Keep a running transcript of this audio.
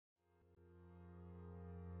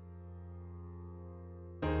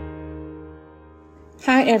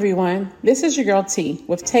Hi, everyone. This is your girl T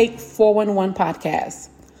with Take 411 Podcast.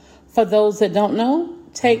 For those that don't know,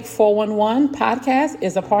 Take 411 Podcast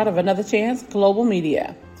is a part of Another Chance Global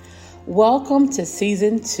Media. Welcome to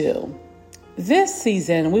Season 2. This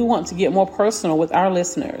season, we want to get more personal with our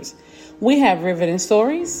listeners. We have riveting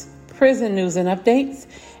stories, prison news and updates,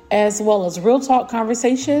 as well as real talk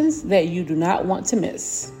conversations that you do not want to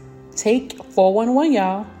miss. Take 411,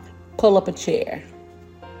 y'all. Pull up a chair.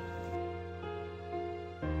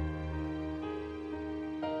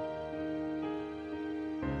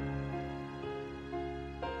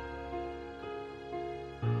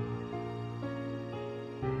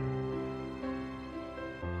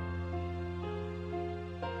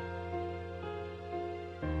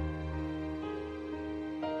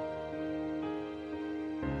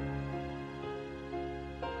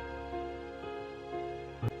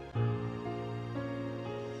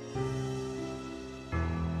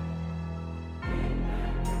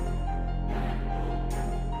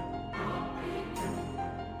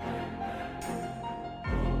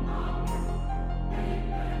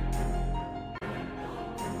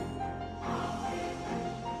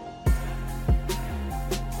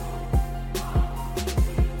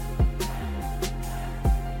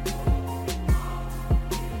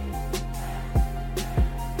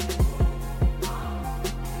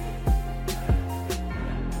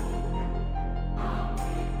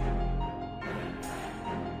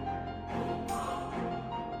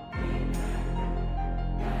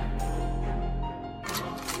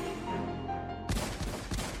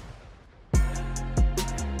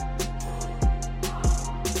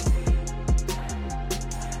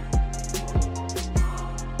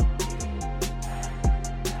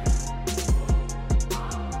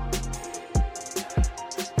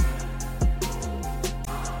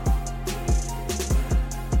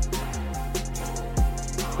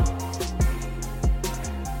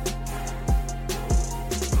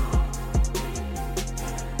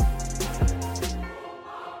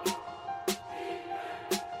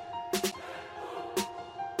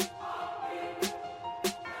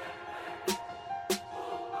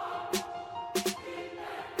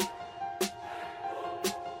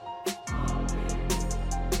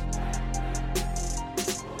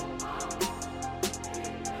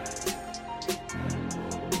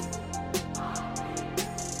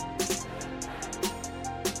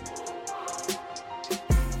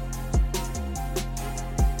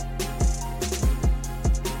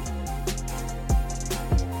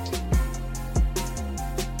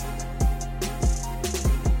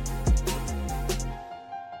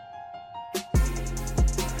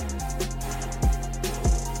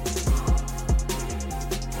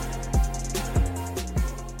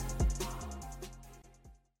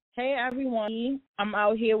 Hey everyone, I'm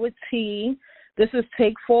out here with T. This is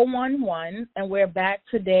Take 411, and we're back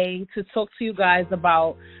today to talk to you guys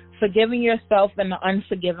about forgiving yourself in the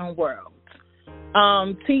unforgiving world.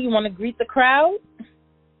 T, you want to greet the crowd?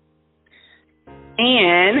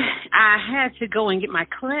 And I had to go and get my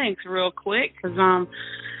Kleenex real quick because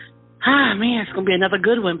man, it's going to be another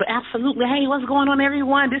good one. But absolutely, hey, what's going on,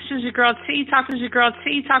 everyone? This is your girl T, talking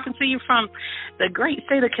to you from the great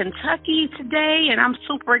state of Kentucky today, and I'm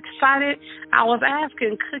super excited. I was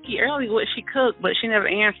asking Cookie earlier what she cooked, but she never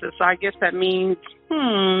answered, so I guess that means,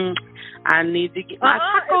 I need to get my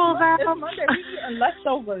tacos out. It's Monday, we eating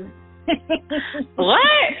leftovers. What?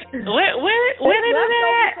 When is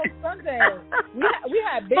that? Sunday. We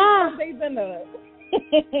had big Sunday dinner.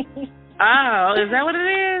 Oh, is that what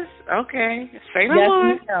it is? Okay. Say no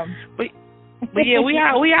more. But yeah, we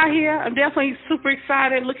out here. I'm definitely super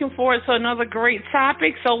excited. Looking forward to another great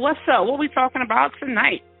topic. So what's up? What are we talking about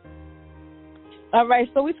tonight? All right.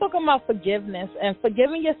 So we're talking about forgiveness and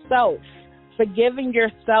forgiving yourself. Forgiving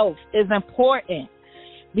yourself is important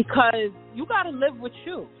because you got to live with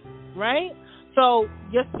you, right? So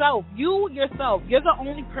you're the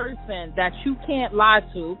only person that you can't lie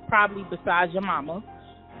to, probably besides your mama.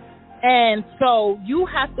 And so you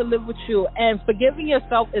have to live with you. And forgiving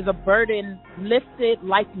yourself is a burden lifted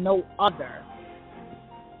like no other.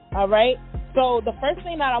 All right? So the first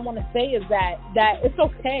thing that I want to say is that it's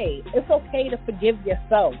okay. It's okay to forgive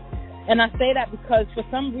yourself. And I say that because for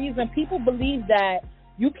some reason people believe that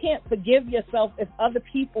you can't forgive yourself if other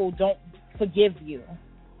people don't forgive you.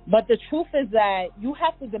 But the truth is that you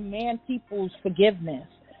have to demand people's forgiveness.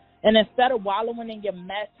 And instead of wallowing in your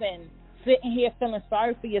mess and sitting here feeling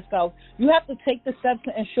sorry for yourself, you have to take the steps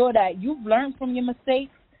to ensure that you've learned from your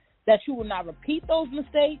mistakes, that you will not repeat those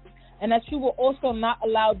mistakes, and that you will also not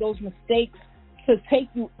allow those mistakes to take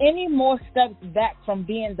you any more steps back from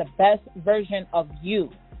being the best version of you.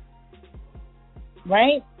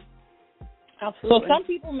 Right? Absolutely. So some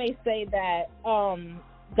people may say that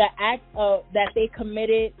the act that they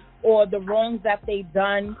committed or the wrongs that they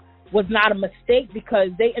done was not a mistake because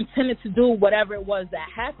they intended to do whatever it was that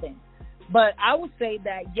happened. But I would say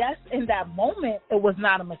that, yes, in that moment, it was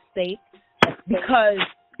not a mistake because,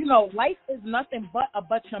 life is nothing but a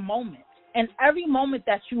bunch of moments. And every moment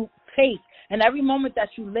that you take and every moment that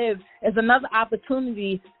you live is another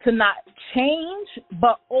opportunity to not change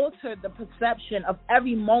but alter the perception of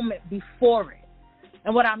every moment before it.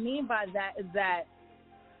 And what I mean by that is that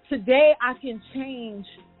today I can change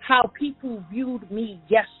how people viewed me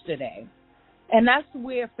yesterday. And that's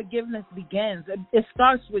where forgiveness begins. It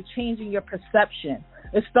starts with changing your perception.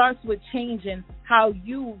 It starts with changing how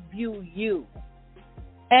you view you.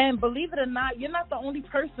 And believe it or not, you're not the only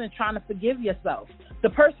person trying to forgive yourself. The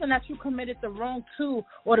person that you committed the wrong to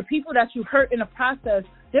or the people that you hurt in the process,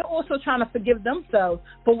 they're also trying to forgive themselves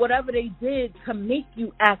for whatever they did to make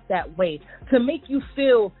you act that way, to make you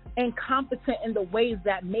feel incompetent in the ways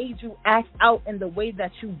that made you act out in the way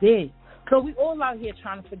that you did. So we all out here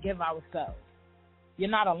trying to forgive ourselves. You're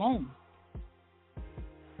not alone.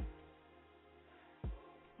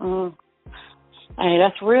 Hey,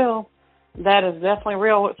 that's real. That is definitely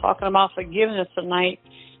real. We're talking about forgiveness tonight.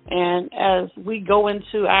 And as we go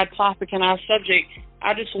into our topic and our subject,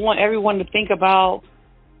 I just want everyone to think about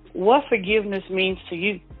what forgiveness means to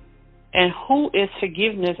you and who is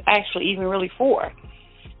forgiveness actually even really for.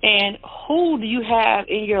 And who do you have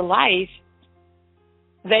in your life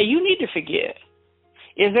that you need to forgive?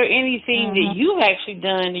 Is there anything that you've actually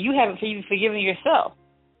done that you haven't even forgiven yourself?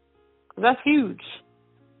 That's huge.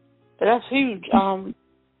 That's huge.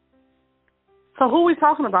 So who are we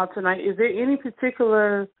talking about tonight? Is there any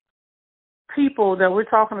particular people that we're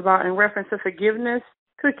talking about in reference to forgiveness,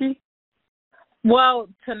 Cookie? Well,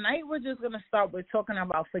 tonight we're just going to start with talking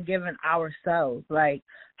about forgiving ourselves. Like,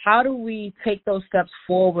 how do we take those steps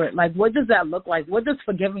forward? Like, what does that look like? What does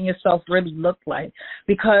forgiving yourself really look like?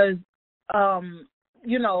 Because, on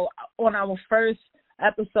our first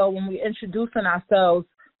episode, when we're introducing ourselves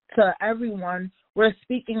to everyone, we're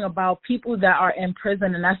speaking about people that are in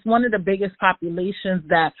prison, and that's one of the biggest populations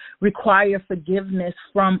that require forgiveness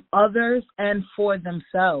from others and for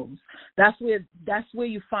themselves. That's where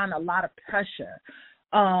you find a lot of pressure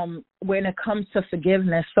when it comes to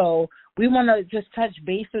forgiveness. So we want to just touch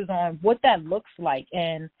bases on what that looks like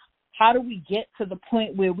and how do we get to the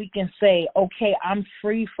point where we can say, okay, I'm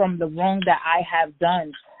free from the wrong that I have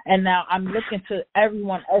done. And now I'm looking to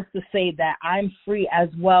everyone else to say that I'm free as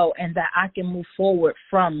well and that I can move forward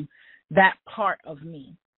from that part of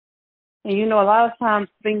me. And, a lot of times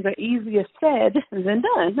things are easier said than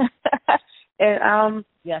done. And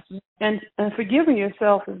yes. And forgiving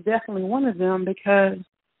yourself is definitely one of them because,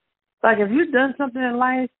 like, if you've done something in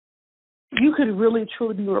life, you could really,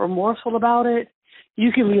 truly be remorseful about it.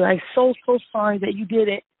 You can be, like, so sorry that you did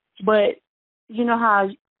it. But you know how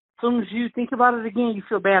as soon as you think about it again, you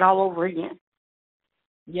feel bad all over again.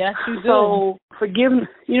 Yes, you do. So forgiveness,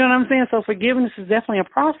 you know what I'm saying? So forgiveness is definitely a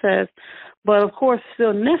process, but, of course,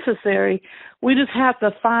 still necessary. We just have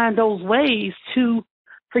to find those ways to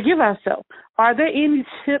forgive ourselves. Are there any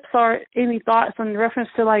tips or any thoughts in reference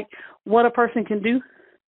to, like, what a person can do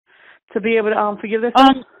to be able to forgive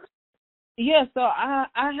themselves? Yeah, so I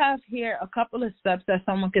have here a couple of steps that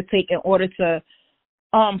someone could take in order to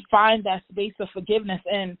find that space of forgiveness.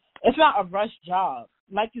 And it's not a rush job.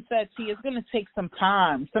 Like you said, T, it's going to take some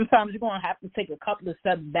time. Sometimes you're going to have to take a couple of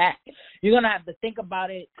steps back. You're going to have to think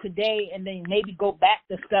about it today and then maybe go back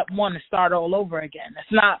to step one and start all over again.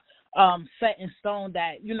 It's not set in stone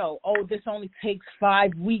that, this only takes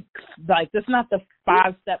 5 weeks. Like, that's not the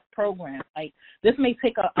 5-step program. Like, this may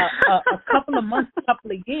take a couple of months, a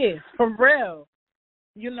couple of years, for real,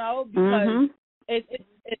 because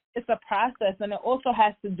it's a process, and it also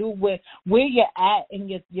has to do with where you're at in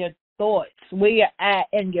your thoughts, where you're at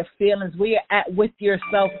in your feelings, where you're at with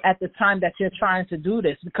yourself at the time that you're trying to do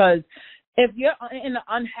this. Because if you're in an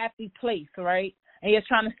unhappy place, right, and you're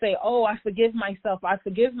trying to say, oh, I forgive myself,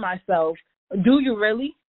 do you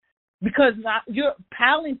really? Because you're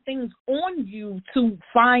piling things on you to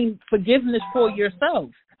find forgiveness for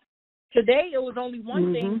yourself. Today it was only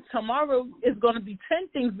one thing. Tomorrow is going to be 10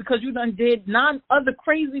 things because you done did 9 other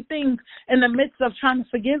crazy things in the midst of trying to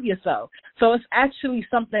forgive yourself. So it's actually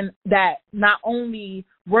something that not only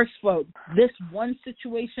works for this one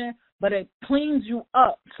situation, but it cleans you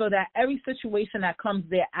up so that every situation that comes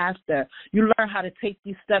thereafter, you learn how to take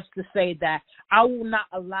these steps to say that I will not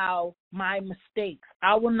allow my mistakes,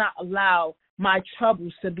 I will not allow my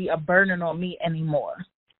troubles to be a burden on me anymore.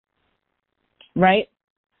 Right?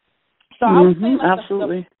 So I would say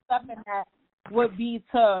absolutely. The step in that would be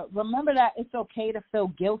to remember that it's okay to feel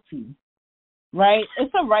guilty, right?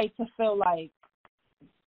 It's a right to feel like,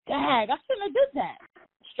 dang, I shouldn't have did that.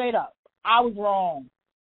 Straight up. I was wrong.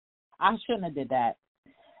 I shouldn't have did that.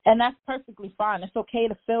 And that's perfectly fine. It's okay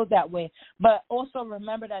to feel that way. But also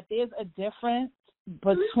remember that there's a difference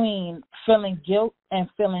between feeling guilt and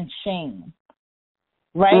feeling shame,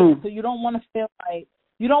 right? So you don't want to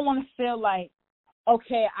feel like,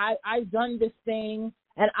 okay, I've done this thing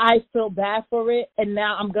and I feel bad for it, and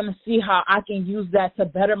now I'm going to see how I can use that to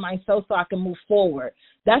better myself so I can move forward.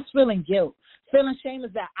 That's feeling guilt. Feeling shame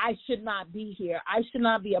is that I should not be here. I should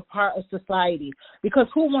not be a part of society, because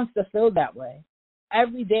who wants to feel that way?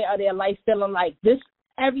 Every day of their life feeling like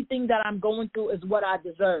everything that I'm going through is what I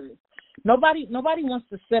deserve. Nobody wants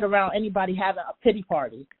to sit around anybody having a pity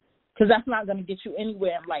party, because that's not going to get you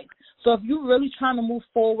anywhere in life. So if you're really trying to move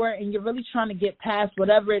forward and you're really trying to get past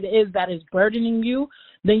whatever it is that is burdening you,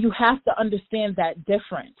 then you have to understand that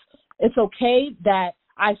difference. It's okay that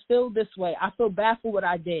I feel this way. I feel bad for what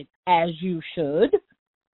I did, as you should.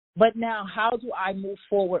 But now how do I move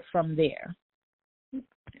forward from there?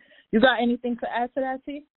 You got anything to add to that,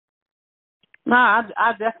 T? No,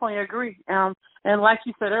 I definitely agree. And like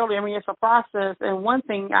you said earlier, I mean, it's a process. And one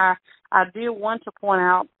thing I did want to point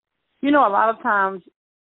out, a lot of times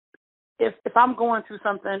if I'm going through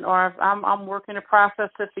something, or if I'm working a process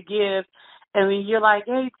to forgive, and when you're like,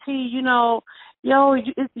 hey, T, you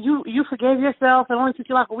forgave yourself, and it only took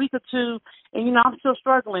you like a week or two, and, I'm still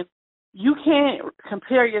struggling. You can't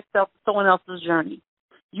compare yourself to someone else's journey.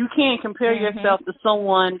 You can't compare yourself to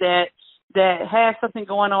someone that has something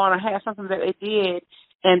going on or has something that they did,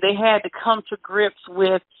 and they had to come to grips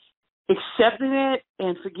with accepting it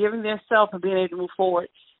and forgiving themselves and being able to move forward.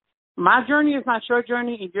 My journey is not your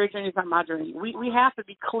journey, and your journey is not my journey. We have to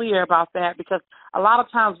be clear about that, because a lot of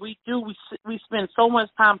times we spend so much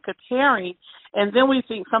time comparing, and then we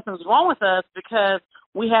think something's wrong with us because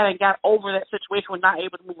we haven't got over that situation. We're not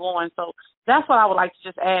able to move on. So that's what I would like to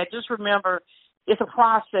just add. Just remember, it's a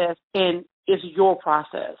process, and it's your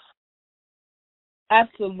process.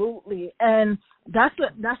 Absolutely. And that's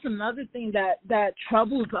another thing that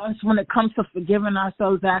troubles us when it comes to forgiving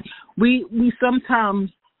ourselves, that we sometimes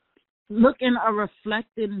look in a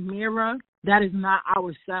reflected mirror that is not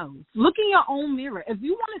ourselves. Look in your own mirror. If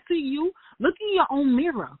you want to see you, look in your own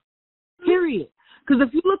mirror, period. Because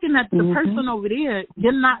if you're looking at the person over there,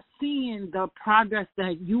 you're not seeing the progress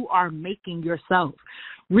that you are making yourself.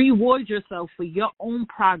 Reward yourself for your own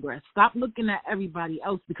progress. Stop looking at everybody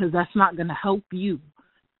else, because that's not going to help you.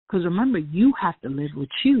 Because remember, you have to live with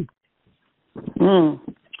you.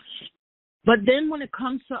 But then when it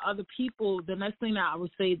comes to other people, the next thing that I would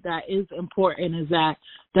say that is important is that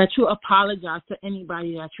you apologize to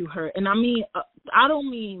anybody that you hurt. And I mean, I don't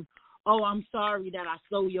mean, oh, I'm sorry that I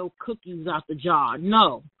stole your cookies out the jar.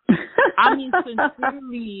 No. I mean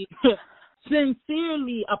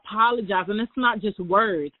sincerely apologize. And it's not just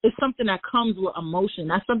words. It's something that comes with emotion.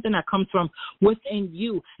 That's something that comes from within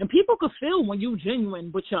you. And people can feel when you're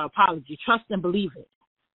genuine with your apology. Trust and believe it.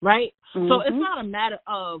 Right? So it's not a matter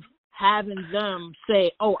of having them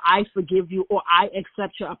say, oh, I forgive you, or I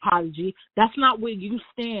accept your apology. That's not where you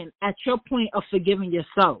stand at your point of forgiving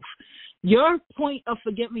yourself. Your point of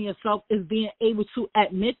forgiving yourself is being able to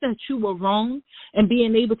admit that you were wrong and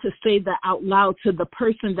being able to say that out loud to the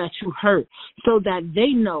person that you hurt, so that they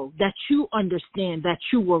know that you understand that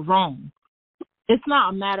you were wrong. It's not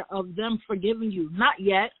a matter of them forgiving you. Not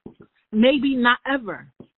yet. Maybe not ever.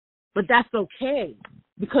 But that's okay.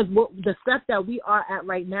 Because the step that we are at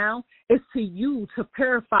right now is to you to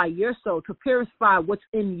purify your soul, to purify what's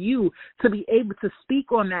in you, to be able to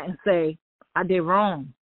speak on that and say, I did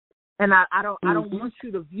wrong. And I don't want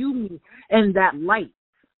you to view me in that light.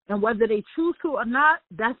 And whether they choose to or not,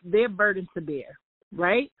 that's their burden to bear,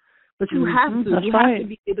 right? But you have to. You have to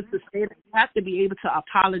be able to say that. You have to be able to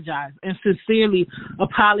apologize and sincerely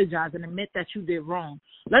apologize and admit that you did wrong.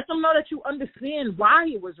 Let them know that you understand why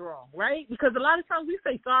it was wrong, right? Because a lot of times we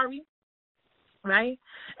say sorry, right?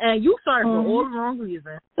 And you sorry for all the wrong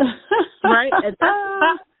reasons, right? And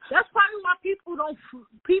that's probably why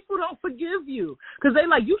people don't forgive you, because they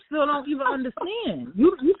like, you still don't even understand.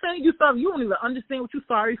 You saying you sorry, you don't even understand what you're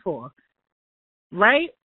sorry for, right?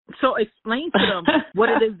 So explain to them what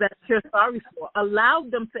it is that you're sorry for. Allow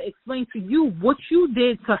them to explain to you what you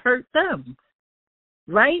did to hurt them,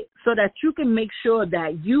 right? So that you can make sure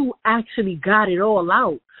that you actually got it all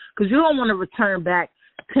out, because you don't want to return back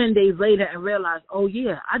 10 days later and realize, oh,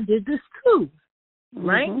 yeah, I did this too,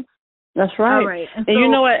 right? That's right. All right. And so, you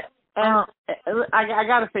know what? I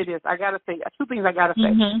got to say this. I got to say two things I got to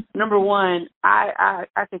say. Number one, I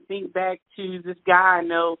can think back to this guy I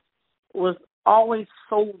know was always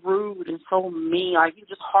so rude and so mean. Like, he was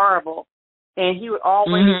just horrible. And he would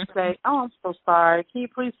always say, "Oh, I'm so sorry. Can you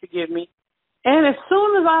please forgive me?" And as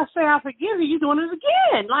soon as I say I forgive you, you're doing it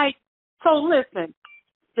again. Like, so listen,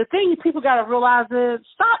 the thing people got to realize is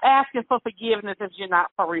stop asking for forgiveness if you're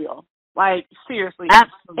not for real. Like, seriously.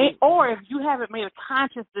 Absolutely. Or if you haven't made a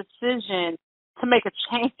conscious decision to make a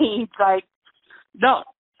change, like,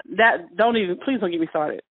 please don't get me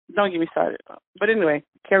started. Don't get me started. But anyway,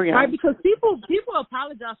 carry on. Right, because people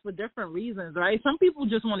apologize for different reasons, right? Some people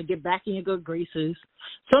just want to get back in your good graces.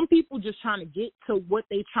 Some people just trying to get to what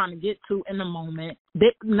they're trying to get to in the moment.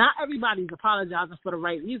 Not everybody's apologizing for the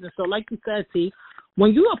right reason. So like you said, T,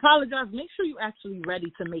 when you apologize, make sure you're actually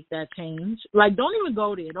ready to make that change. Like, don't even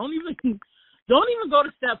go there. Don't even go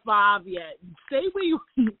to step 5 yet.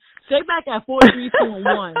 Stay back at 4, 3, 2, and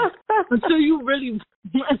 1 until you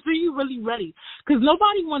really ready. Because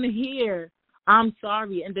nobody want to hear "I'm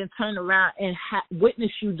sorry" and then turn around and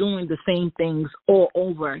witness you doing the same things all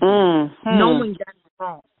over again, knowing that's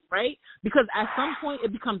wrong, right? Because at some point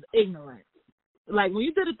it becomes ignorant. Like, when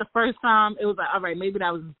you did it the first time, it was like, all right, maybe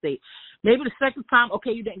that was a mistake. Maybe the second time,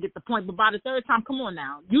 okay, you didn't get the point. But by the third time, come on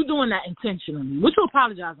now, you doing that intentionally. What you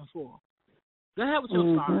apologizing for? Go ahead with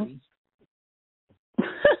your sorry.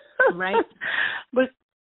 Right? But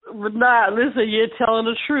nah, listen, you're telling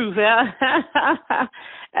the truth.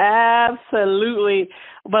 Absolutely.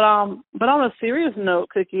 But on a serious note,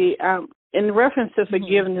 Cookie, in reference to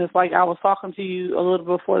forgiveness, like I was talking to you a little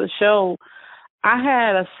before the show, I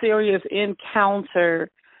had a serious encounter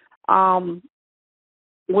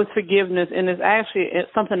with forgiveness, and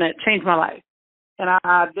it's something that changed my life. And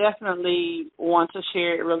I definitely want to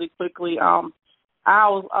share it really quickly. I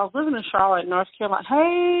was living in Charlotte, North Carolina.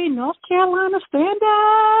 Hey, North Carolina, stand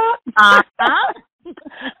up!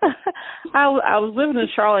 I was living in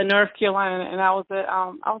Charlotte, North Carolina, and I was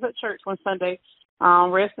at church one Sunday.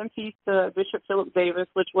 Rest in peace to Bishop Philip Davis,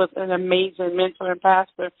 which was an amazing mentor and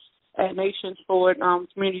pastor at Nations Ford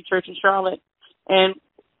Community Church in Charlotte. And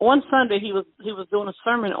one Sunday he was doing a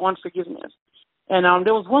sermon on forgiveness, and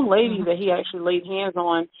there was one lady that he actually laid hands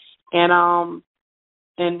on, and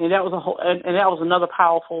that was another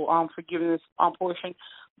powerful forgiveness portion.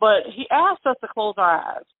 But he asked us to close our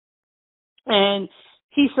eyes, and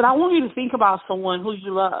he said, "I want you to think about someone who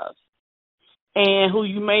you love and who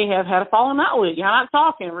you may have had a falling out with. You're not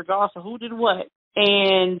talking, regardless of who did what.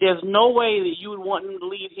 And there's no way that you would want them to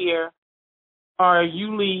leave here, or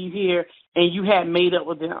you leave here and you hadn't made up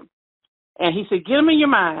with them." And he said, "Get them in your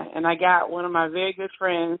mind." And I got one of my very good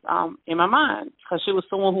friends in my mind, because she was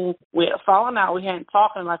someone who we had fallen out. We hadn't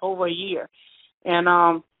talked in like over a year.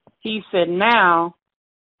 And he said, "Now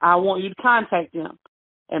I want you to contact them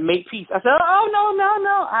and make peace." I said, "Oh,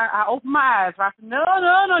 no. I opened my eyes. I said,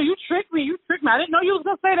 no, you tricked me. I didn't know you was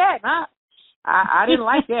going to say that. I didn't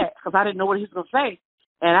like that, because I didn't know what he was going to say."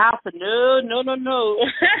 And I said, no.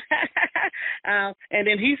 And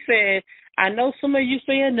then he said, "I know some of you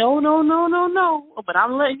saying no, but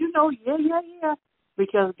I'm letting you know, yeah,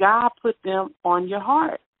 because God put them on your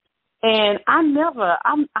heart." And I've never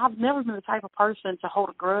been the type of person to hold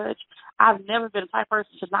a grudge. I've never been the type of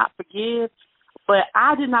person to not forgive. But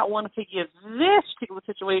I did not want to forgive this particular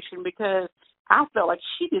situation, because I felt like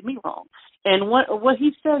she did me wrong. And what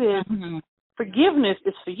he said is, forgiveness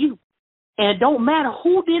is for you. And it don't matter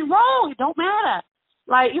who did wrong. It don't matter.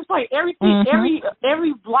 Like, it's like everything,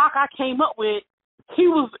 every block I came up with, he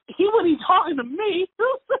wasn't even talking to me. It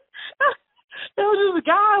was just a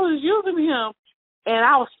guy who was using him. And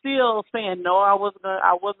I was still saying no. I wasn't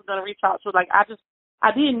gonna reach out to her. Like,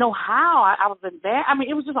 I didn't know how. I was in that. I mean,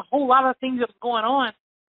 it was just a whole lot of things that was going on.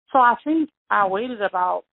 So I think I waited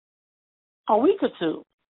about a week or two.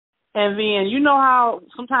 And then, you know how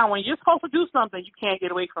sometimes when you're supposed to do something, you can't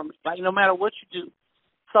get away from it, like, no matter what you do.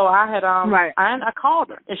 So I had I called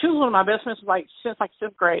her, and she was one of my best friends since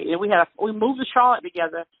 5th grade. And we moved to Charlotte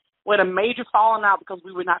together. We had a major falling out because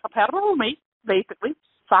we were not compatible roommates, basically.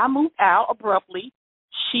 So I moved out abruptly.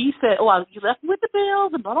 She said, "Oh, you left me with the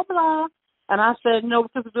bills and blah blah blah." And I said, "No,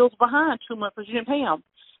 because the bills were behind 2 months because you didn't pay them."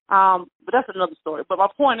 But that's another story. But my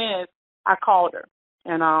point is, I called her,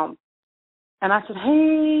 and I said,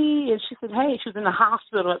 "Hey," and she said, "Hey." She was in the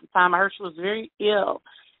hospital at the time. I heard she was very ill.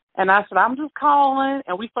 And I said, "I'm just calling."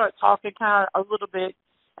 And we started talking kind of a little bit.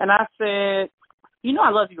 And I said, "You know I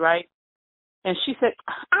love you, right?" And she said,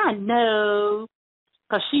 "I know."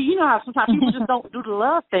 Because you know how sometimes people just don't do the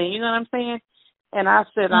love thing. You know what I'm saying? And I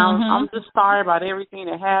said, I'm just sorry about everything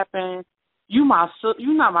that happened. You're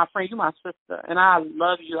not my friend. You're my sister. And I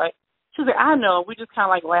love you. Like, she said, "I know." We just kind of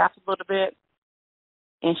like laughed a little bit.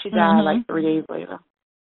 And she died like 3 days later.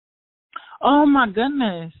 Oh, my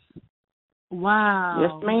goodness. Wow.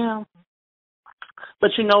 Yes, ma'am.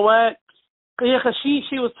 But you know what? Yeah, because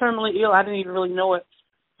she was terminally ill. I didn't even really know it.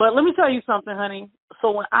 But let me tell you something, honey.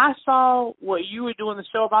 So when I saw what you were doing the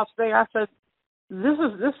show about today, I said, this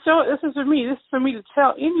is for me. This is for me to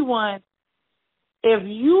tell anyone, if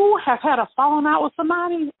you have had a falling out with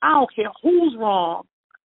somebody, I don't care who's wrong,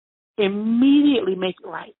 immediately make it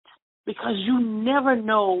right. Because you never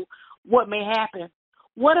know what may happen.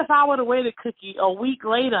 What if I would have waited, Cookie, a week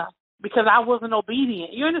later because I wasn't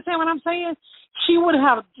obedient? You understand what I'm saying? She would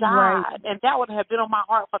have died, Right. and that would have been on my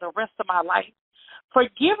heart for the rest of my life.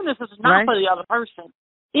 Forgiveness is not for the other person.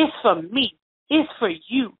 It's for me. It's for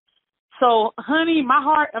you. So, honey, my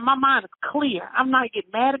heart and my mind is clear. I'm not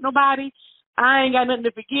getting mad at nobody. I ain't got nothing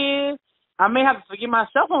to forgive. I may have to forgive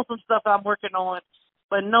myself on some stuff that I'm working on.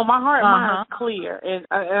 But, no, my heart and mind is clear. And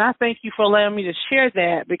I thank you for allowing me to share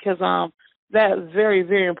that because that is very,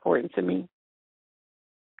 very important to me.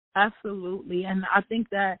 Absolutely. And I think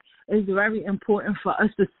that it's very important for us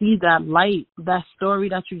to see that light. That story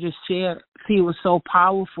that you just shared, see, was so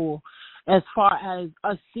powerful as far as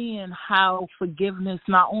us seeing how forgiveness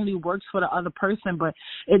not only works for the other person, but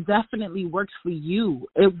it definitely works for you.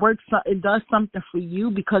 It does something for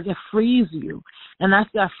you because it frees you. And that's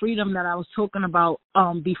that freedom that I was talking about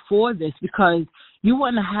before this, because you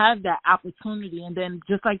wouldn't have that opportunity. And then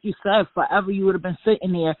just like you said, forever you would have been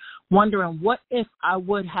sitting there wondering, what if I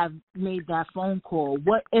would have made that phone call?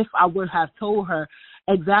 What if I would have told her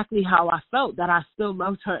exactly how I felt, that I still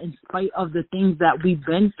loved her in spite of the things that we've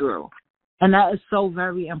been through? And that is so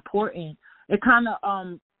very important. It kind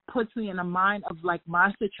of puts me in the mind of like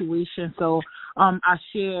my situation. So I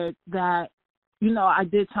shared that, you know, I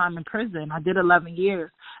did time in prison. I did 11 years.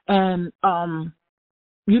 And,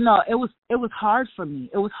 you know, it was hard for me.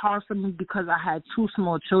 It was hard for me because I had 2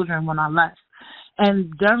 small children when I left.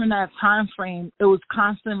 And during that time frame, it was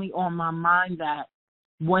constantly on my mind that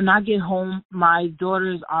when I get home, my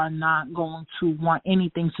daughters are not going to want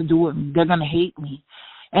anything to do with me. They're going to hate me.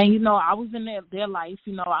 And, you know, I was in their life.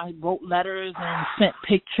 You know, I wrote letters and sent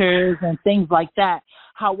pictures and things like that.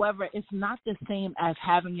 However, it's not the same as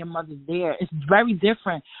having your mother there. It's very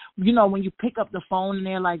different. You know, when you pick up the phone and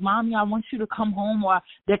they're like, Mommy, I want you to come home, or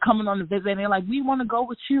they're coming on a visit and they're like, we want to go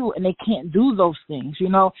with you. And they can't do those things, you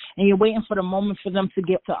know, and you're waiting for the moment for them to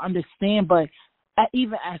get to understand. But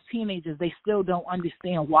even as teenagers, they still don't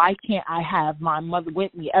understand, why can't I have my mother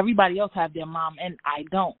with me? Everybody else have their mom and I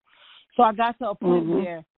don't. So I got to a point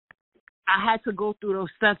where I had to go through those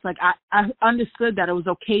steps. Like I understood that it was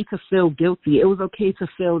okay to feel guilty. It was okay to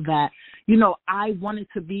feel that, you know, I wanted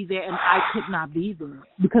to be there and I could not be there.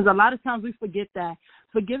 Because a lot of times we forget that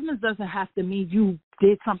forgiveness doesn't have to mean you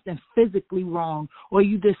did something physically wrong or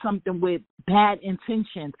you did something with bad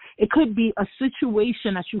intentions. It could be a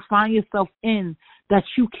situation that you find yourself in that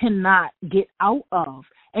you cannot get out of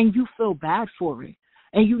and you feel bad for it.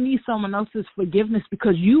 And you need someone else's forgiveness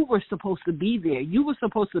because you were supposed to be there. You were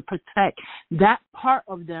supposed to protect that part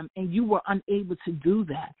of them, and you were unable to do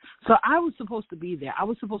that. So I was supposed to be there. I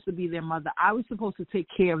was supposed to be their mother. I was supposed to take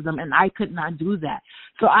care of them, and I could not do that.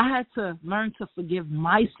 So I had to learn to forgive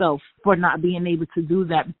myself for not being able to do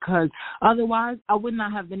that, because otherwise I would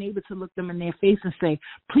not have been able to look them in their face and say,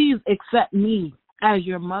 please accept me as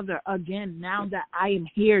your mother again, now that I am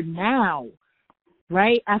here now.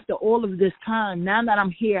 Right? After all of this time, now that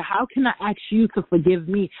I'm here, how can I ask you to forgive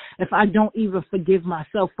me if I don't even forgive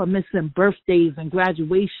myself for missing birthdays and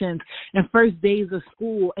graduations and first days of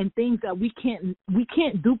school and things that we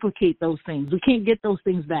can't duplicate those things. We can't get those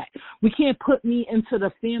things back. We can't put me into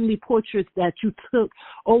the family portraits that you took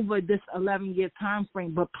over this 11-year time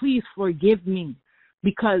frame. But please forgive me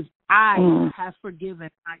because I have forgiven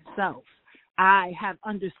myself. I have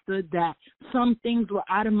understood that some things were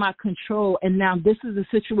out of my control, and now this is the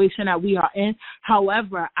situation that we are in.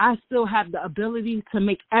 However, I still have the ability to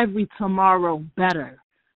make every tomorrow better,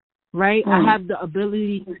 right? I have the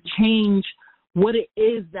ability to change what it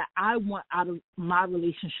is that I want out of my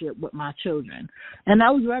relationship with my children. And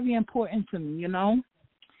that was very important to me, you know?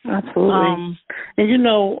 Absolutely. And, you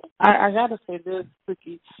know, I got to say this,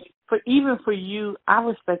 Cookie. Even for you, I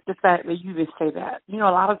respect the fact that you just say that. You know,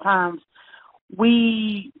 a lot of times,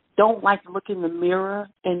 we don't like to look in the mirror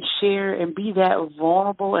and share and be that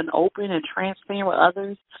vulnerable and open and transparent with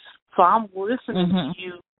others. So I'm listening to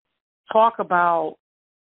you talk about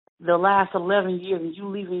the last 11 years and you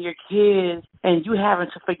leaving your kids and you having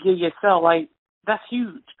to forgive yourself. Like, that's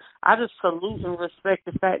huge. I just salute and respect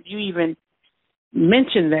the fact you even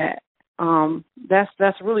mentioned that.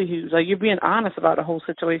 That's really huge. Like, you're being honest about the whole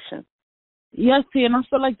situation. Yes, see, and I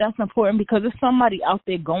feel like that's important because there's somebody out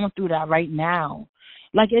there going through that right now.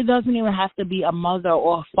 Like, it doesn't even have to be a mother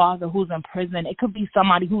or a father who's in prison. It could be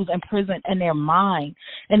somebody who's in prison in their mind,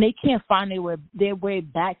 and they can't find their way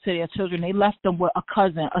back to their children. They left them with a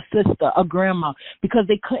cousin, a sister, a grandma, because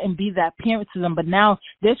they couldn't be that parent to them. But now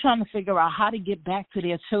they're trying to figure out how to get back to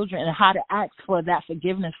their children and how to ask for that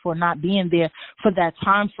forgiveness for not being there for that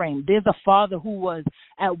time frame. There's a father who was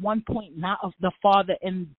at one point not the father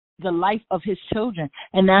in the life of his children,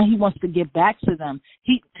 and now he wants to get back to them.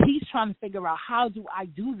 He's trying to figure out, how do I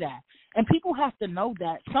do that? And people have to know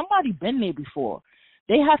that somebody been there before.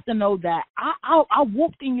 They have to know that I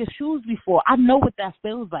walked in your shoes before. I know what that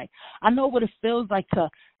feels like. I know what it feels like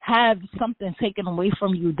to have something taken away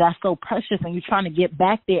from you that's so precious, and you're trying to get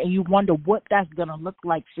back there, and you wonder what that's gonna look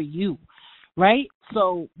like for you, right?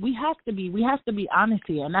 So we have to be honest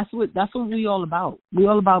here, and that's what we all about. We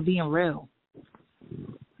all about being real.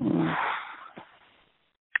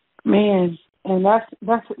 Man, and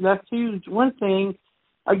that's huge. One thing,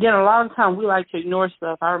 again, a lot of times we like to ignore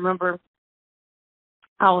stuff. I remember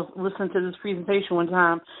I was listening to this presentation one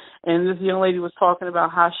time, and this young lady was talking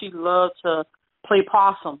about how she loved to play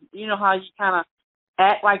possum. You know how you kind of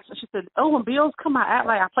act like, she said, oh, when bills come, I act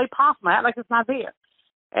like I play possum. I act like it's not there.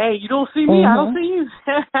 Hey, you don't see me, I don't see you.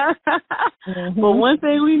 But one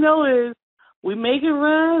thing we know is, we make it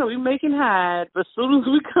run, we make it hide, but as soon as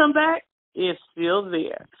we come back, it's still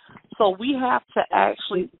there. So we have to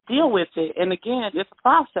actually deal with it. And again, it's a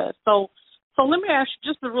process. So let me ask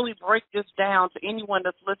you, just to really break this down to anyone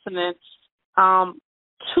that's listening,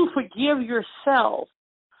 to forgive yourself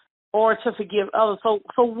or to forgive others. So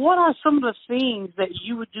what are some of the things that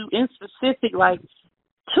you would do in specific, like,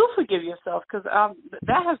 to forgive yourself? Because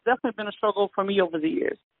that has definitely been a struggle for me over the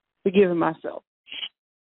years, forgiving myself.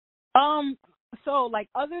 So, like,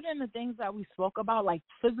 other than the things that we spoke about, like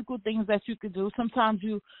physical things that you could do, sometimes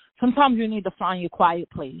you need to find your quiet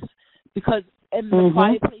place, because in the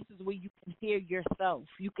quiet places where you can hear yourself,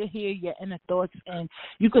 you can hear your inner thoughts, and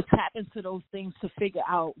you could tap into those things to figure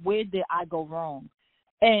out, where did I go wrong?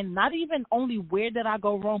 And not even only where did I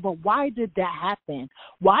go wrong, but why did that happen?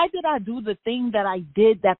 Why did I do the thing that I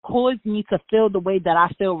did that caused me to feel the way that I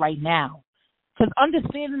feel right now? Because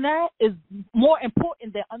understanding that is more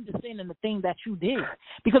important than understanding the thing that you did.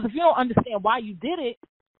 Because if you don't understand why you did it,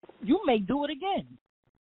 you may do it again,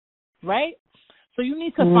 right? So you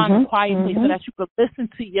need to find a quiet place so that you can listen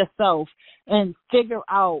to yourself and figure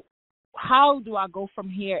out, how do I go from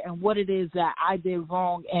here, and what it is that I did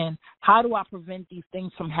wrong, and how do I prevent these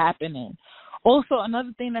things from happening? Also,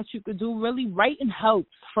 another thing that you could do, really, writing helps,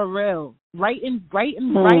 for real. Writing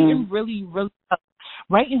really helps.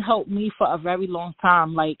 Writing helped me for a very long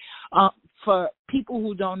time. Like, for people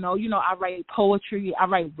who don't know, I write poetry, I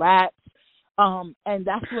write raps, and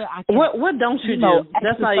that's where I can. What don't you do?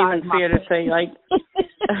 That's not even fair to say. Like,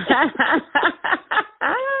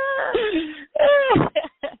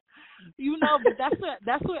 but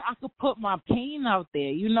that's where I could put my pain out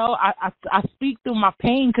there. I speak through my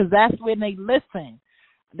pain, because that's where they listen.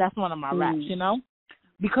 That's one of my raps,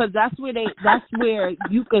 because that's where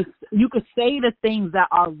you could say the things that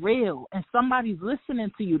are real, and somebody's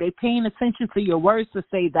listening to you. They paying attention to your words to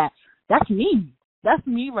say that that's me. That's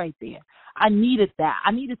me right there. I needed that.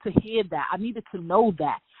 I needed to hear that. I needed to know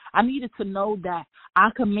that. I needed to know that I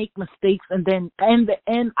could make mistakes, and then in the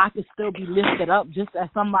end I could still be lifted up, just as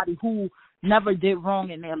somebody who never did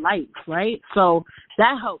wrong in their life, right? So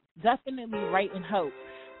that helps. Definitely writing helps.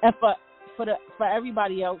 And for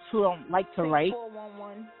everybody else who don't like to write,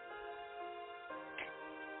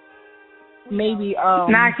 maybe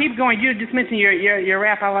Nah, keep going. You just mentioned your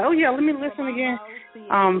rap. I was like, oh yeah, let me listen again.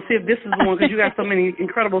 See if this is the one, because you got so many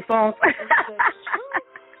incredible songs.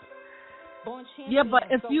 Yeah, but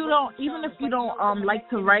if you don't like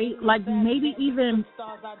to write, like, maybe even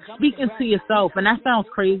speaking to yourself, and that sounds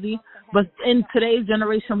crazy, but in today's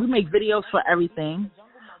generation, we make videos for everything.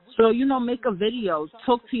 So, make a video,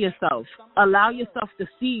 talk to yourself, allow yourself to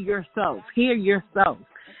see yourself, hear yourself,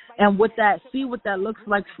 and see what that looks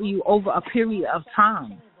like for you over a period of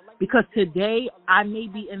time. Because today I may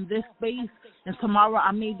be in this space, and tomorrow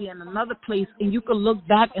I may be in another place, and you can look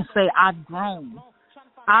back and say, I've grown.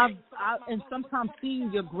 And sometimes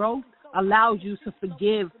seeing your growth allows you to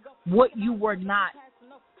forgive what you were not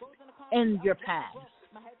in your past.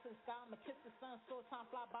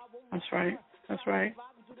 That's right.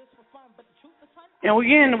 And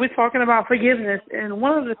again, we're talking about forgiveness. And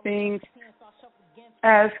one of the things,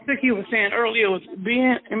 as Cookie was saying earlier, was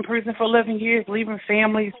being in prison for 11 years, leaving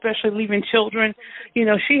family, especially leaving children.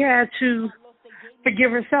 She had to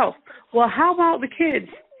forgive herself. Well, how about the kids,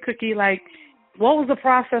 Cookie? Like, what was the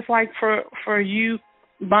process like for you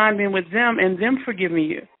bonding with them and them forgiving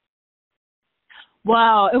you?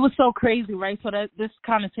 Wow, it was so crazy, right? So that this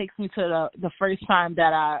kind of takes me to the first time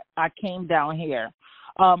that I came down here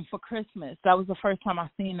for Christmas. That was the first time I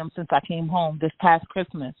seen them since I came home this past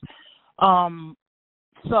Christmas.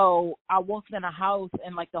 So I walked in a house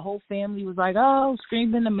and like the whole family was like, oh,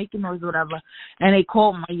 screaming and making noise or whatever. And they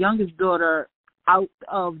called my youngest daughter out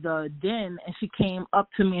of the den and she came up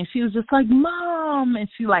to me and she was just like, Mom, and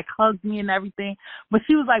she like hugged me and everything. But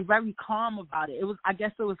she was like very calm about it. I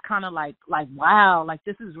guess it was kind of like, wow, like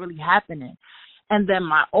this is really happening. And then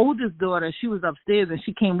my oldest daughter, she was upstairs and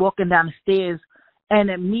she came walking down the stairs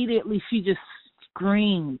and immediately she just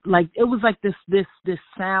screamed. Like it was like this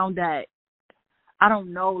sound that, I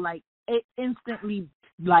don't know, like it instantly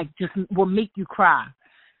like just will make you cry.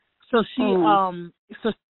 So she she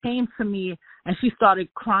came to me and she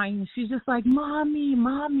started crying. She's just like, Mommy.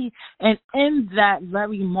 And in that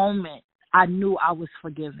very moment, I knew I was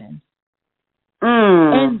forgiven.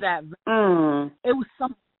 In that, it was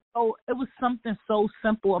something so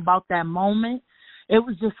simple about that moment. It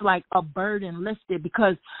was just like a burden lifted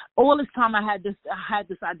because all this time I had this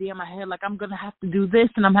idea in my head, like I'm going to have to do this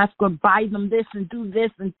and I'm going to have to buy them this and do this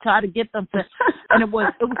and try to get them to, and it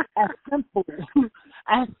was as simple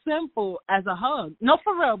as a hug. No,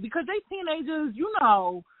 for real, because they teenagers, you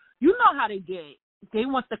know how they get. They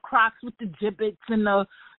want the Crocs with the gibbets and the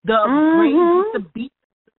braids with the beats.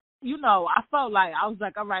 You know, I felt like, I was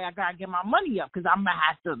like, all right, I got to get my money up because I'm going to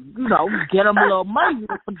have to, get them a little money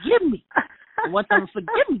to forgive me. I want them to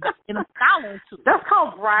forgive me in a $1 or $2. That's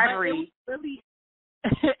called bribery. Really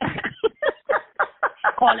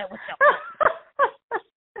call it what you want.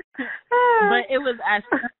 But it was as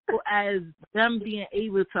simple as them being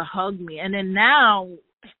able to hug me. And then now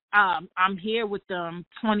I'm here with them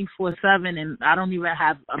 24/7 and I don't even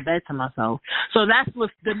have a bed to myself. So that's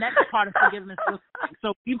what the next part of forgiveness looks like.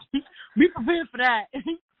 So be prepared for that.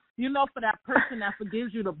 For that person that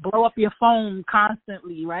forgives you to blow up your phone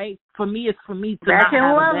constantly, right? For me, it's for me to back not in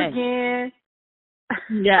have love a bed. again.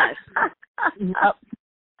 Yes. Yep.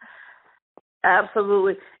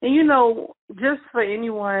 Absolutely. And just for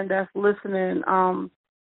anyone that's listening,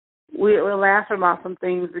 we're laughing about some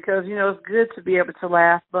things because, it's good to be able to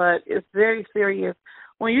laugh, but it's very serious.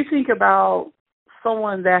 When you think about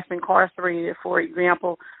someone that's incarcerated, for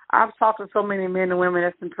example, I've talked to so many men and women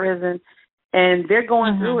that's in prison, and they're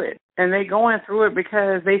going through it. And they're going through it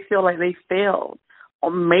because they feel like they failed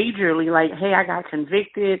or majorly. Like, hey, I got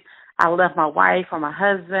convicted. I left my wife or my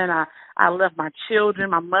husband. I left my children.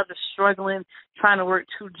 My mother's struggling, trying to work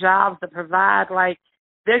 2 jobs to provide. Like,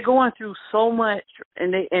 they're going through so much,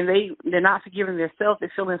 and they're not forgiving themselves.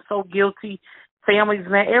 They're feeling so guilty. Families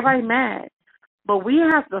mad. Everybody mad. But we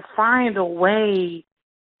have to find a way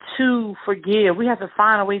to forgive. We have to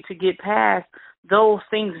find a way to get past those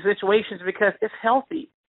things, situations, because it's healthy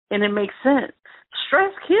and it makes sense.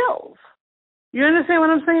 Stress kills. You understand what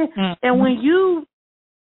I'm saying? Mm-hmm. And when you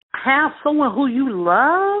have someone who you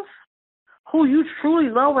love, who you truly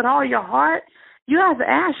love with all your heart, you have to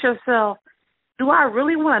ask yourself, do I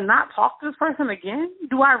really want to not talk to this person again?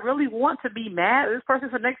 Do I really want to be mad at this person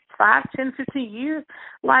for the next 5, 10, 15 years?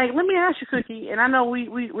 Like, let me ask you, Cookie, and I know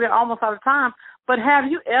we're almost out of time, but have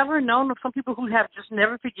you ever known of some people who have just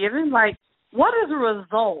never forgiven? Like, what is the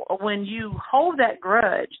result of when you hold that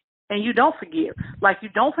grudge and you don't forgive? Like, you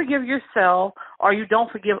don't forgive yourself or you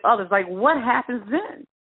don't forgive others. Like, what happens then?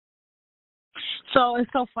 So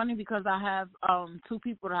it's so funny because I have 2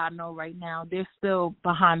 people that I know right now. They're still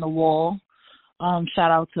behind the wall.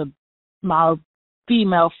 Shout out to my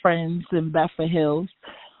female friends in Bedford Hills.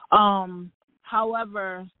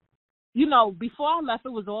 However, before I left,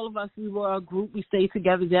 it was all of us. We were a group. We stayed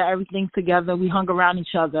together, did everything together. We hung around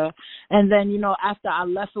each other. And then, after I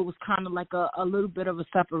left, it was kind of like a little bit of a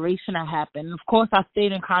separation that happened. And of course, I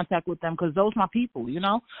stayed in contact with them because those are my people,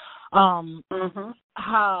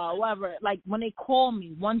 However, like when they call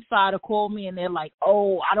me, one side will call me and they're like,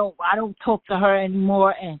 oh, I don't talk to her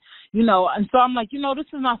anymore. And, and so I'm like, this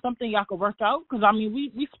is not something y'all could work out. Because,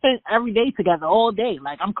 we spent every day together all day.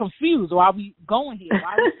 Like, I'm confused. Why are we going here?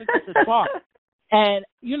 Why are we thinking this far? And,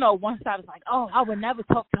 one side is like, oh, I would never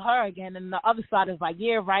talk to her again. And the other side is like,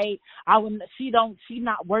 yeah, right. She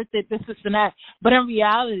not worth it, this and that. But in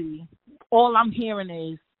reality, all I'm hearing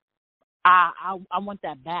is, I want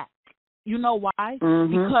that back. You know why?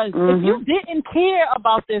 Because if you didn't care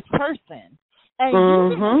about this person and you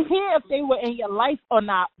didn't care if they were in your life or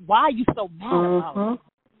not, why are you so mad about it?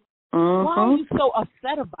 Why are you so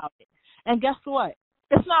upset about it? And guess what?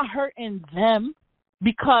 It's not hurting them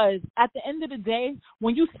because at the end of the day,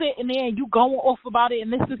 when you sitting there and you going off about it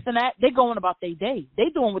and this and that, they're going about their day. They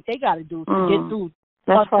doing what they got to do to get through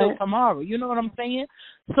until tomorrow. You know what I'm saying?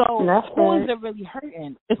 So who is it really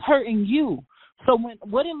hurting? It's hurting you. So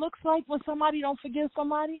what it looks like when somebody don't forgive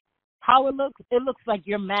somebody, how it looks like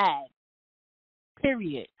you're mad.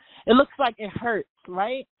 Period. It looks like it hurts,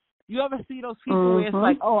 right? You ever see those people where it's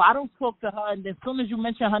like, oh, I don't talk to her, and then as soon as you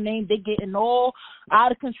mention her name, they getting all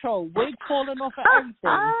out of control, wig falling off of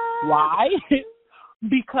everything. Why?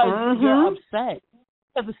 Because you're upset.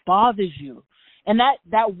 Because it bothers you. And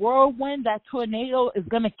that whirlwind, that tornado is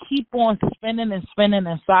going to keep on spinning and spinning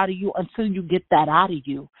inside of you until you get that out of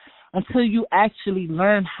you, until you actually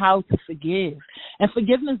learn how to forgive. And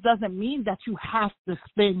forgiveness doesn't mean that you have to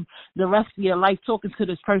spend the rest of your life talking to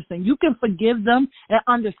this person. You can forgive them and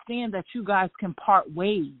understand that you guys can part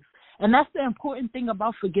ways. And that's the important thing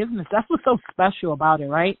about forgiveness. That's what's so special about it,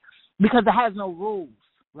 right? Because it has no rules,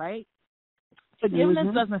 right? Forgiveness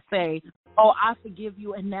doesn't say, oh, I forgive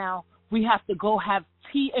you and now we have to go have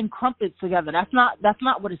tea and crumpets together. That's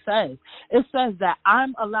not what it says. It says that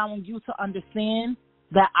I'm allowing you to understand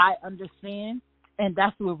that I understand, and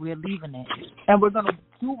that's where we're leaving it. And we're going to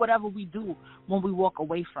do whatever we do when we walk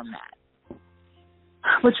away from that.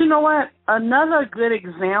 But you know what? Another good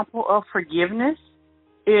example of forgiveness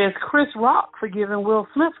is Chris Rock forgiving Will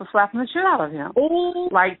Smith for slapping the shit out of him. Oh,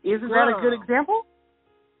 like, isn't that a good example?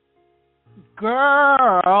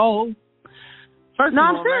 Girl. First no, of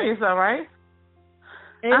I'm all, serious, though, right?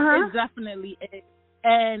 It definitely is.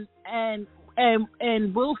 And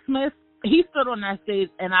Will Smith, he stood on that stage,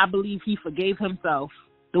 and I believe he forgave himself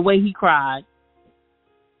the way he cried.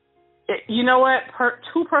 You know what?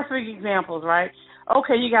 Two perfect examples, right?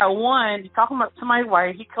 Okay, you got one, you're talking about somebody's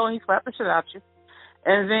wife, he slapped the shit out you.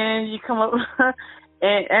 And then you come up,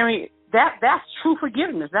 and I mean, that's true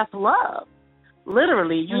forgiveness. That's love.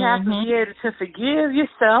 Literally, you have to be able to forgive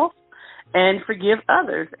yourself and forgive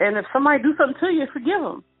others. And if somebody do something to you, forgive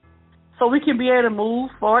them. So we can be able to move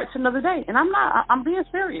forward to another day. And I'm being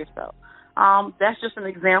serious, though. That's just an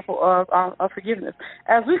example of forgiveness.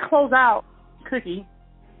 As we close out, Cookie,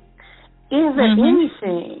 is there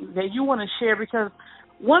anything that you want to share? Because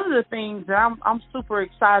one of the things that I'm super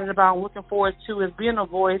excited about and looking forward to is being a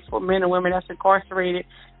voice for men and women that's incarcerated,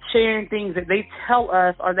 sharing things that they tell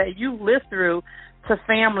us or that you live through to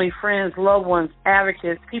family, friends, loved ones,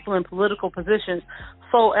 advocates, people in political positions.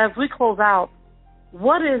 So as we close out,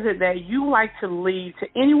 what is it that you like to lead to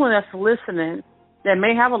anyone that's listening that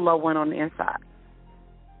may have a loved one on the inside?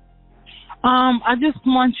 I just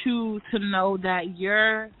want you to know that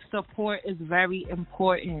your support is very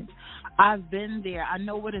important. I've been there. I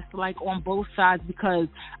know what it's like on both sides because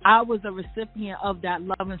I was a recipient of that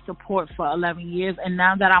love and support for 11 years, and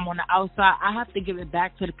now that I'm on the outside, I have to give it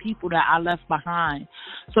back to the people that I left behind.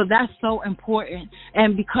 So that's so important.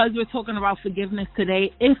 And because we're talking about forgiveness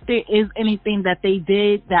today, if there is anything that they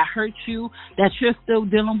did that hurt you, that you're still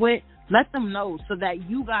dealing with, let them know so that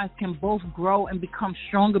you guys can both grow and become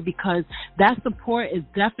stronger, because that support is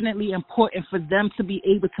definitely important for them to be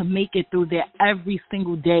able to make it through their every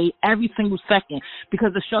single day, every single second,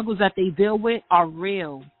 because the struggles that they deal with are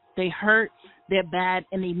real. They hurt, they're bad,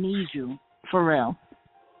 and they need you for real.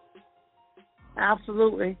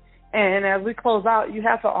 Absolutely. And as we close out, you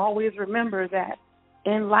have to always remember that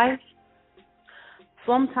in life,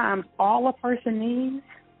 sometimes all a person needs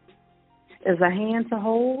is a hand to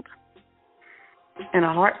hold and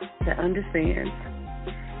a heart that understands.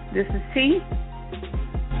 This is T.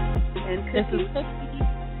 And Cookie. This is Cookie.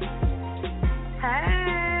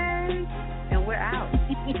 Hey. And we're out.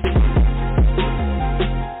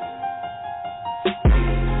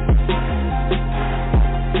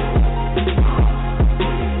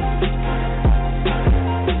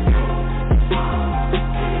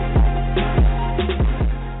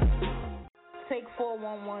 Take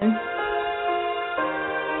 411.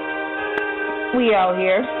 We out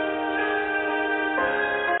here.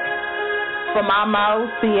 From our mouths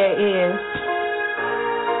to your ears.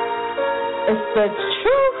 It's the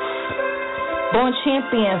truth. Born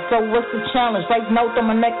champion, so what's the challenge? Like note on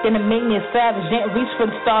my neck and it made me a savage. Didn't reach for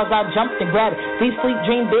the stars, I jumped and grabbed it. Deep sleep,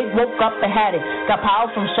 dream big, woke up and had it. Got power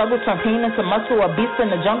from struggle, turned pain into muscle. A beast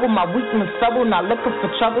in the jungle, my weakness subtle. Not looking for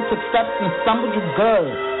trouble, took steps and stumbled. You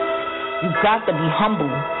good. You got to be humble.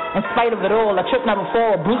 In spite of it all, I tripped never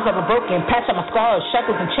fall, bruised never broken, patch up my scars,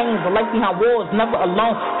 shackles and chains, the life behind walls, never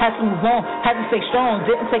alone, had to move on, had to stay strong,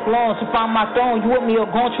 didn't take long to find my throne. You with me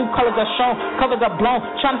or gone, true colors are shown, covers are blown,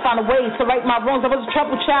 trying to find a way to right my wrongs. I was a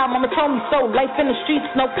troubled child, mama told me so, life in the streets,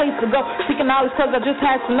 no place to go, seeking knowledge cause I just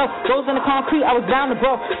had to know, rose in the concrete, I was bound to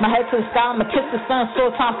grow, my head to the sky, I'ma kiss the sun,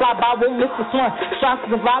 saw time fly by, won't miss this one, strive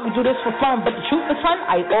to survive, we do this for fun, but the truth is, son,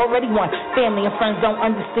 I already won. Family and friends don't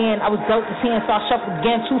understand, I was dealt this hand, so I shuffled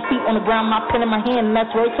again, too 2 feet on the ground, my pen in my hand, and that's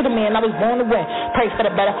word to the man. I was born to win. Pray for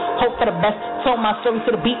the better, hope for the best. Told my story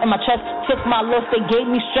to the beat in my chest. Took my loss, they gave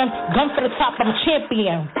me strength. Gun for the top, I'm a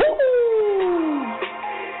champion.